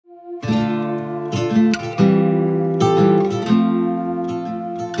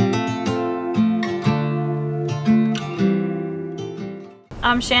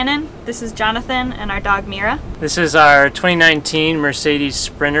I'm Shannon, this is Jonathan, and our dog Mira. This is our 2019 Mercedes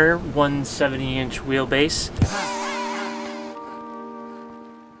Sprinter 170-inch wheelbase.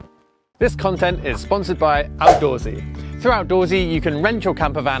 This content is sponsored by Outdoorsy. Through Outdoorsy, you can rent your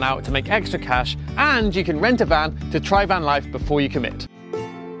camper van out to make extra cash, and you can rent a van to try van life before you commit.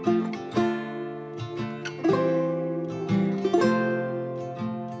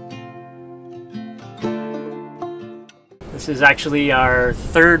 This is actually our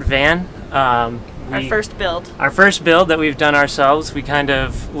third van. Our first build. Our first build that we've done ourselves. We kind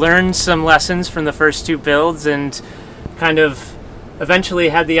of learned some lessons from the first two builds and kind of eventually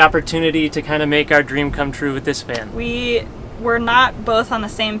had the opportunity to kind of make our dream come true with this van. We were not both on the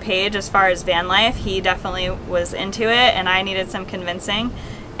same page as far as van life. He definitely was into it and I needed some convincing.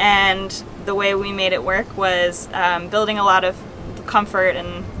 And the way we made it work was building a lot of comfort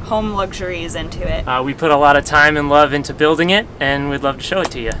and home luxuries into it. We put a lot of time and love into building it, and we'd love to show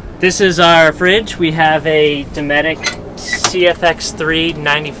it to you. This is our fridge. We have a Dometic CFX3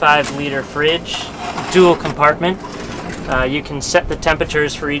 95-liter fridge, dual compartment. You can set the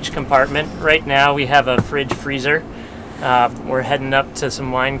temperatures for each compartment. Right now we have a fridge freezer. We're heading up to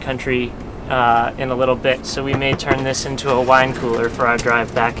some wine country in a little bit, so we may turn this into a wine cooler for our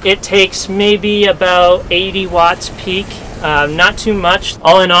drive back. It takes maybe about 80 watts peak. Not too much.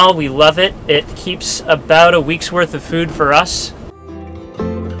 All in all, we love it. It keeps about a week's worth of food for us.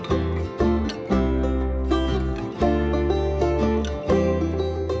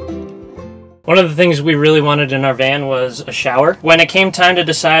 One of the things we really wanted in our van was a shower. When it came time to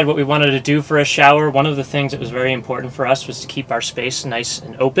decide what we wanted to do for a shower, one of the things that was very important for us was to keep our space nice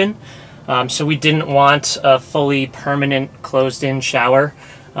and open. So we didn't want a fully permanent closed-in shower.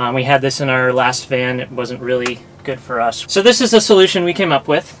 We had this in our last van. It wasn't really good for us. So this is a solution we came up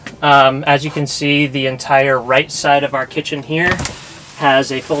with. As you can see, the entire right side of our kitchen here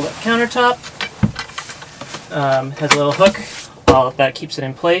has a fold-up countertop. Has a little hook. All that keeps it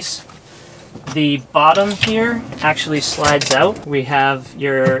in place. The bottom here actually slides out. We have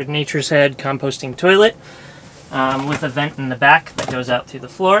your Nature's Head composting toilet with a vent in the back that goes out through the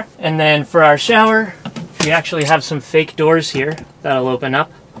floor. And then for our shower, we actually have some fake doors here that'll open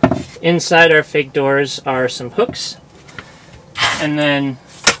up. Inside our fake doors are some hooks. And then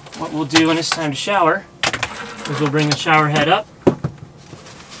what we'll do when it's time to shower is we'll bring the shower head up.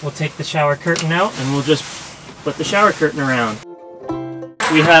 We'll take the shower curtain out and we'll just put the shower curtain around.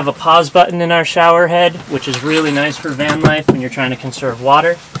 We have a pause button in our shower head, which is really nice for van life when you're trying to conserve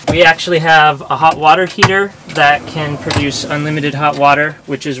water. We actually have a hot water heater that can produce unlimited hot water,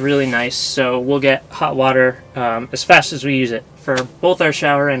 which is really nice. So we'll get hot water as fast as we use it for both our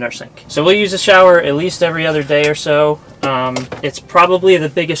shower and our sink. So we'll use the shower at least every other day or so. It's probably the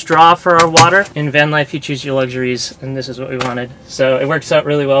biggest draw for our water. In van life, you choose your luxuries, and this is what we wanted. So it works out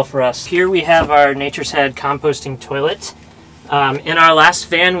really well for us. Here we have our Nature's Head composting toilet. In our last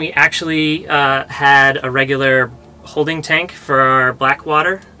van, we actually had a regular holding tank for our black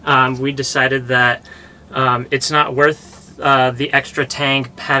water. We decided that it's not worth the extra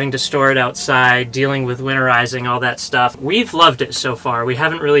tank, having to store it outside, dealing with winterizing, all that stuff. We've loved it so far. We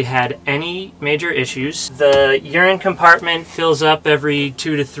haven't really had any major issues. The urine compartment fills up every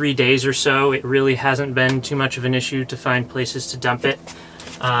 2 to 3 days or so. It really hasn't been too much of an issue to find places to dump it.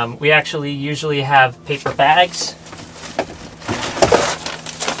 We actually usually have paper bags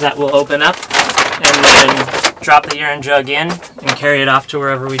that will open up and then drop the urine jug in and carry it off to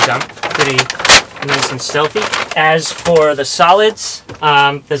wherever we dump. Pretty nice and stealthy. As for the solids,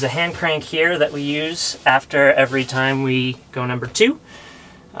 there's a hand crank here that we use after every time we go number 2.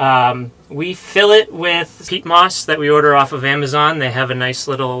 We fill it with peat moss that we order off of Amazon. They have a nice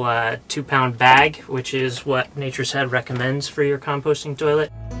little 2-pound bag, which is what Nature's Head recommends for your composting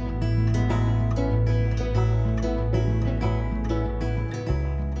toilet.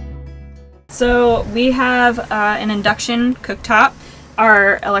 So we have an induction cooktop.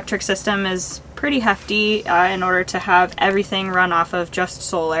 Our electric system is pretty hefty in order to have everything run off of just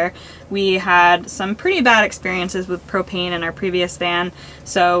solar. We had some pretty bad experiences with propane in our previous van,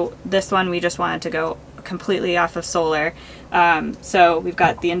 so this one we just wanted to go completely off of solar. So we've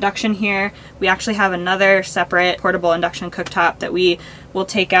got the induction here. We actually have another separate portable induction cooktop that we will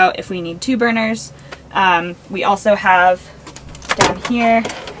take out if we need 2 burners. We also have down here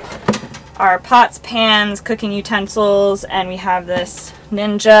our pots, pans, cooking utensils, and we have this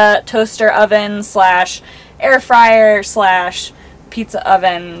Ninja toaster oven slash air fryer slash pizza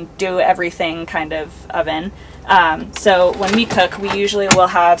oven, do everything kind of oven. So when we cook, we usually will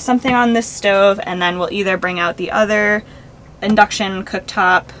have something on this stove, and then we'll either bring out the other induction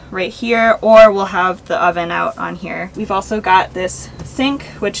cooktop right here, or we'll have the oven out on here. We've also got this sink,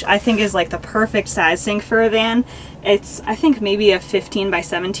 which I think is like the perfect size sink for a van. It's, I think, maybe a 15 by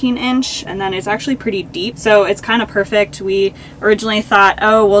 17 inch, and then it's actually pretty deep, so it's kind of perfect. We originally thought,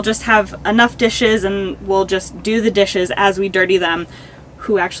 oh, we'll just have enough dishes and we'll just do the dishes as we dirty them.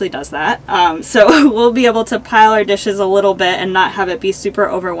 Who actually does that? So we'll be able to pile our dishes a little bit and not have it be super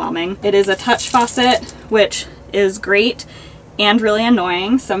overwhelming. It is a touch faucet, which is great and really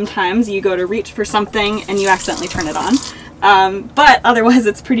annoying. Sometimes you go to reach for something and you accidentally turn it on. But otherwise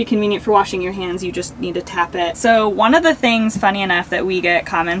it's pretty convenient for washing your hands. You just need to tap it. So one of the things, funny enough, that we get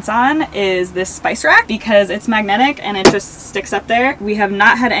comments on is this spice rack, because it's magnetic and it just sticks up there. We have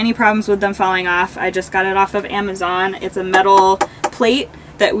not had any problems with them falling off. I just got it off of Amazon. It's a metal plate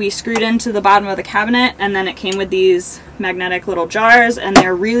that we screwed into the bottom of the cabinet, and then it came with these magnetic little jars, and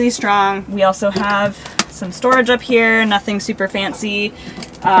they're really strong. We also have some storage up here, nothing super fancy.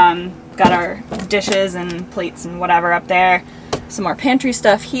 Got our dishes and plates and whatever up there. Some more pantry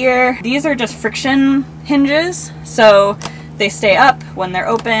stuff here. These are just friction hinges, so they stay up when they're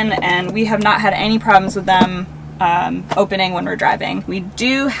open, and we have not had any problems with them opening when we're driving. We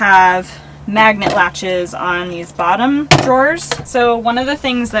do have magnet latches on these bottom drawers. So one of the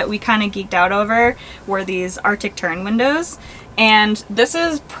things that we kind of geeked out over were these Arctic turn windows. And this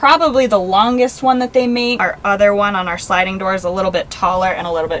is probably the longest one that they make. Our other one on our sliding door is a little bit taller and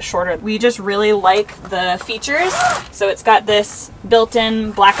a little bit shorter. We just really like the features. So it's got this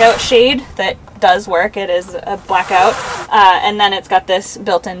built-in blackout shade that does work. It is a blackout. And then it's got this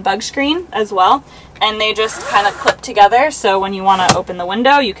built-in bug screen as well. And they just kind of clip together. So when you want to open the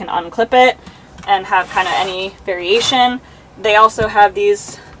window, you can unclip it and have kind of any variation. They also have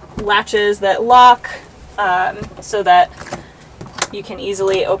these latches that lock so that you can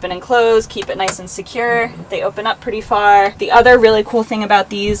easily open and close, keep it nice and secure. They open up pretty far. The other really cool thing about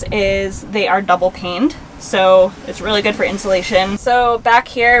these is they are double paned, so it's really good for insulation. So back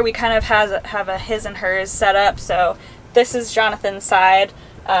here we kind of have a his and hers set up. So this is Jonathan's side.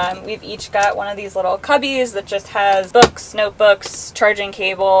 We've each got one of these little cubbies that just has books, notebooks, charging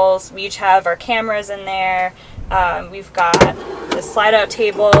cables. We each have our cameras in there. We've got the slide out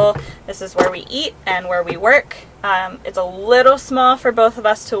table. This is where we eat and where we work. It's a little small for both of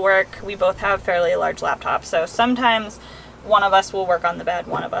us to work. We both have fairly large laptops, so sometimes one of us will work on the bed,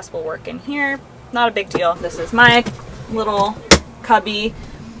 one of us will work in here. Not a big deal. This is my little cubby.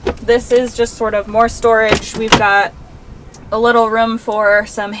 This is just sort of more storage. We've got a little room for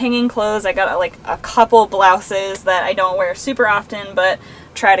some hanging clothes. I got like a couple blouses that I don't wear super often, but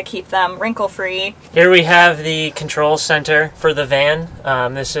try to keep them wrinkle-free. Here we have the control center for the van.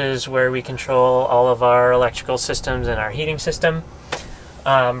 This is where we control all of our electrical systems and our heating system.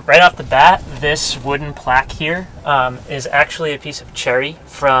 Right off the bat, this wooden plaque here is actually a piece of cherry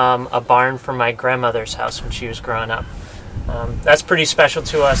from a barn from my grandmother's house when she was growing up. That's pretty special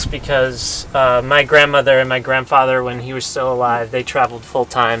to us because my grandmother and my grandfather, when he was still alive, they traveled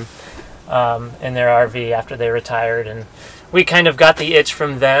full-time in their RV after they retired, and we kind of got the itch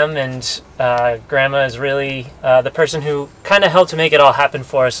from them, and Grandma is really the person who kind of helped to make it all happen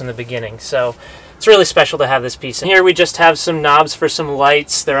for us in the beginning. So it's really special to have this piece. And here we just have some knobs for some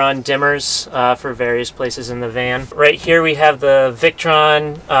lights. They're on dimmers for various places in the van. Right here we have the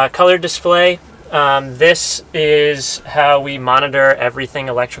Victron color display. This is how we monitor everything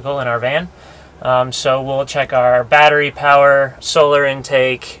electrical in our van. So we'll check our battery power, solar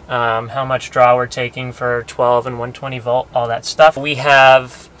intake, how much draw we're taking for 12 and 120 volt, all that stuff. We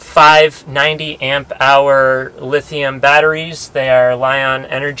have 5 90 amp hour lithium batteries. They are Lion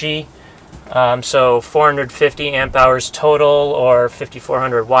Energy. So 450 amp hours total, or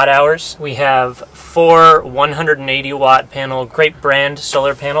 5,400 watt hours. We have 4 180 watt panel, great brand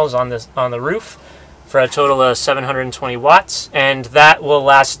solar panels on the roof, for a total of 720 watts, and that will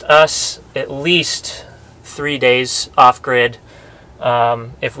last us at least 3 days off-grid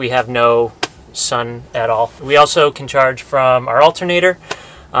if we have no sun at all. We also can charge from our alternator.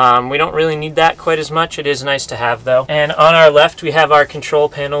 We don't really need that quite as much. It is nice to have though. And on our left we have our control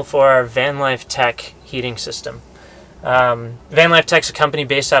panel for our vanlife Tech heating system. vanlife Tech's a company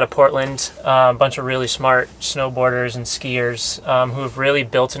based out of Portland, a bunch of really smart snowboarders and skiers who have really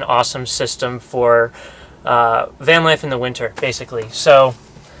built an awesome system for van life in the winter, basically. So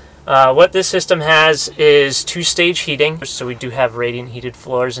what this system has is 2-stage heating, so we do have radiant heated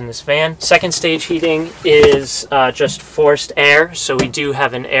floors in this van. Second stage heating is just forced air, so we do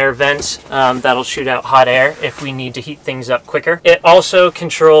have an air vent that'll shoot out hot air if we need to heat things up quicker. It also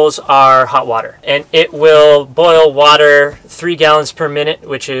controls our hot water, and it will boil water 3 gallons per minute,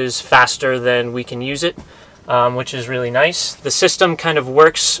 which is faster than we can use it. which is really nice. The system kind of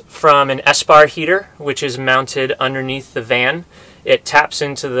works from an S-bar heater, which is mounted underneath the van. It taps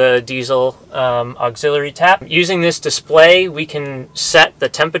into the diesel auxiliary tap. Using this display, we can set the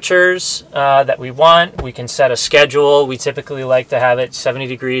temperatures that we want. We can set a schedule. We typically like to have it 70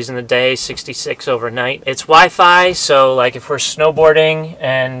 degrees in the day, 66 overnight. It's Wi-Fi, so like if we're snowboarding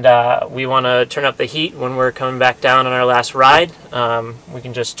and we want to turn up the heat when we're coming back down on our last ride, we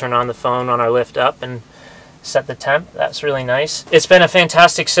can just turn on the phone on our lift up and set the temp. That's really nice. It's been a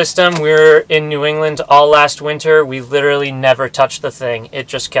fantastic system. We were in New England all last winter. We literally never touched the thing. It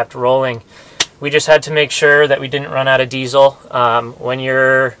just kept rolling. We just had to make sure that we didn't run out of diesel. When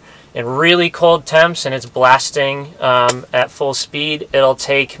you're in really cold temps and it's blasting at full speed, it'll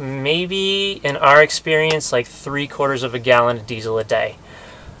take maybe, in our experience, like 3/4 of a gallon of diesel a day.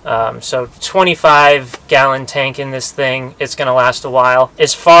 So 25-gallon tank in this thing, it's going to last a while.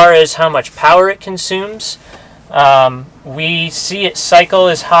 As far as how much power it consumes, we see it cycle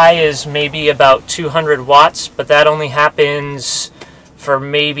as high as maybe about 200 watts, but that only happens for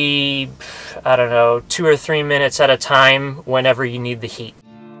maybe, I don't know, 2 or 3 minutes at a time whenever you need the heat.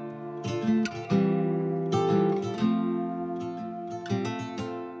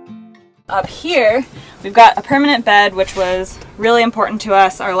 Up here, we've got a permanent bed, which was really important to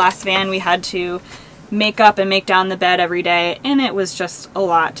us. Our last van, we had to make up and make down the bed every day, and it was just a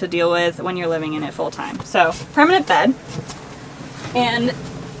lot to deal with when you're living in it full time. So, permanent bed. And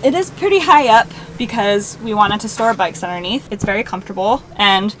it is pretty high up because we wanted to store bikes underneath. It's very comfortable,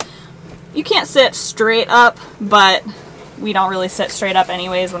 and you can't sit straight up, but we don't really sit straight up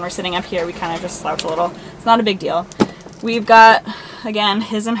anyways. When we're sitting up here, we kind of just slouch a little. It's not a big deal. We've got, again,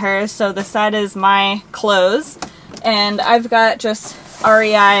 his and hers, so this side is my clothes, and I've got just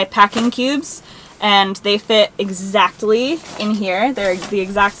REI packing cubes, and they fit exactly in here. They're the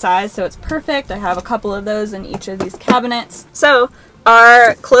exact size, so it's perfect. I have a couple of those in each of these cabinets. So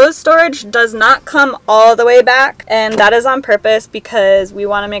our clothes storage does not come all the way back, and that is on purpose because we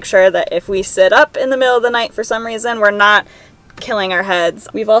want to make sure that if we sit up in the middle of the night for some reason, we're not killing our heads.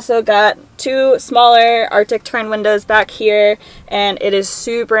 We've also got 2 smaller Arctic turn windows back here, and it is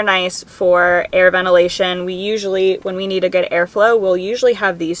super nice for air ventilation. We usually, when we need a good airflow, we'll usually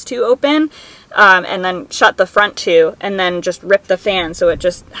have these 2 open and then shut the front 2 and then just rip the fan, so it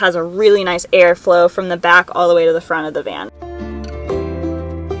just has a really nice airflow from the back all the way to the front of the van.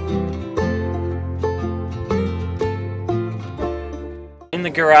 In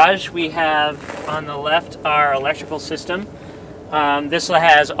the garage, we have on the left our electrical system. This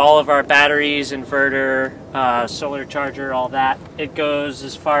has all of our batteries, inverter, solar charger, all that. It goes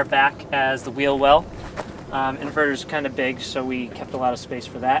as far back as the wheel well. Inverter's kind of big, so we kept a lot of space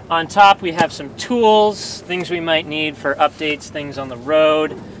for that. On top, we have some tools, things we might need for updates, things on the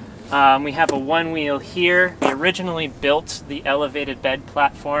road. We have a one wheel here. We originally built the elevated bed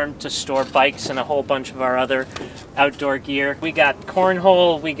platform to store bikes and a whole bunch of our other outdoor gear. We got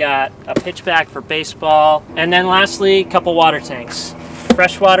cornhole, we got a pitchback for baseball, and then lastly, a couple water tanks.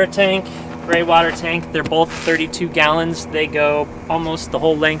 Freshwater tank, gray water tank. They're both 32 gallons. They go almost the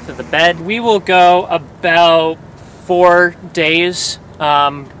whole length of the bed. We will go about 4 days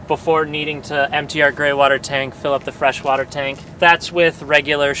before needing to empty our gray water tank, fill up the freshwater tank. That's with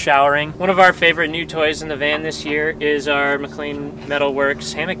regular showering. One of our favorite new toys in the van this year is our McLean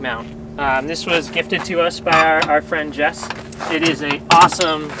Metalworks hammock mount. This was gifted to us by our friend Jess. It is an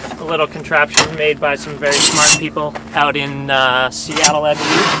awesome little contraption made by some very smart people out in Seattle, I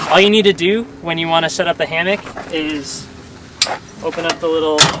believe. All you need to do when you want to set up the hammock is open up the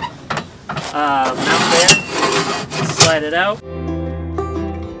little mount there, slide it out.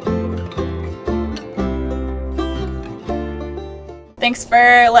 Thanks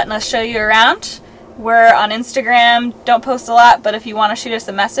for letting us show you around. We're on Instagram, don't post a lot, but if you want to shoot us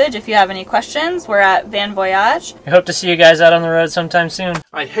a message, if you have any questions, we're at Van Voyage. I hope to see you guys out on the road sometime soon.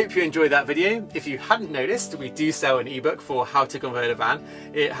 I hope you enjoyed that video. If you hadn't noticed, we do sell an ebook for how to convert a van.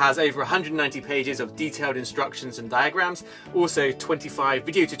 It has over 190 pages of detailed instructions and diagrams, also 25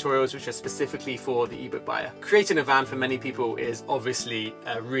 video tutorials which are specifically for the ebook buyer. Creating a van for many people is obviously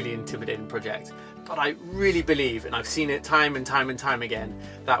a really intimidating project, but I really believe, and I've seen it time and time and time again,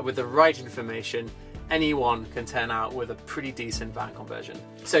 that with the right information, anyone can turn out with a pretty decent van conversion.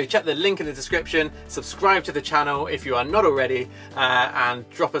 So check the link in the description, subscribe to the channel if you are not already, and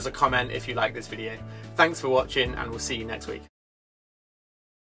drop us a comment if you like this video. Thanks for watching, and we'll see you next week.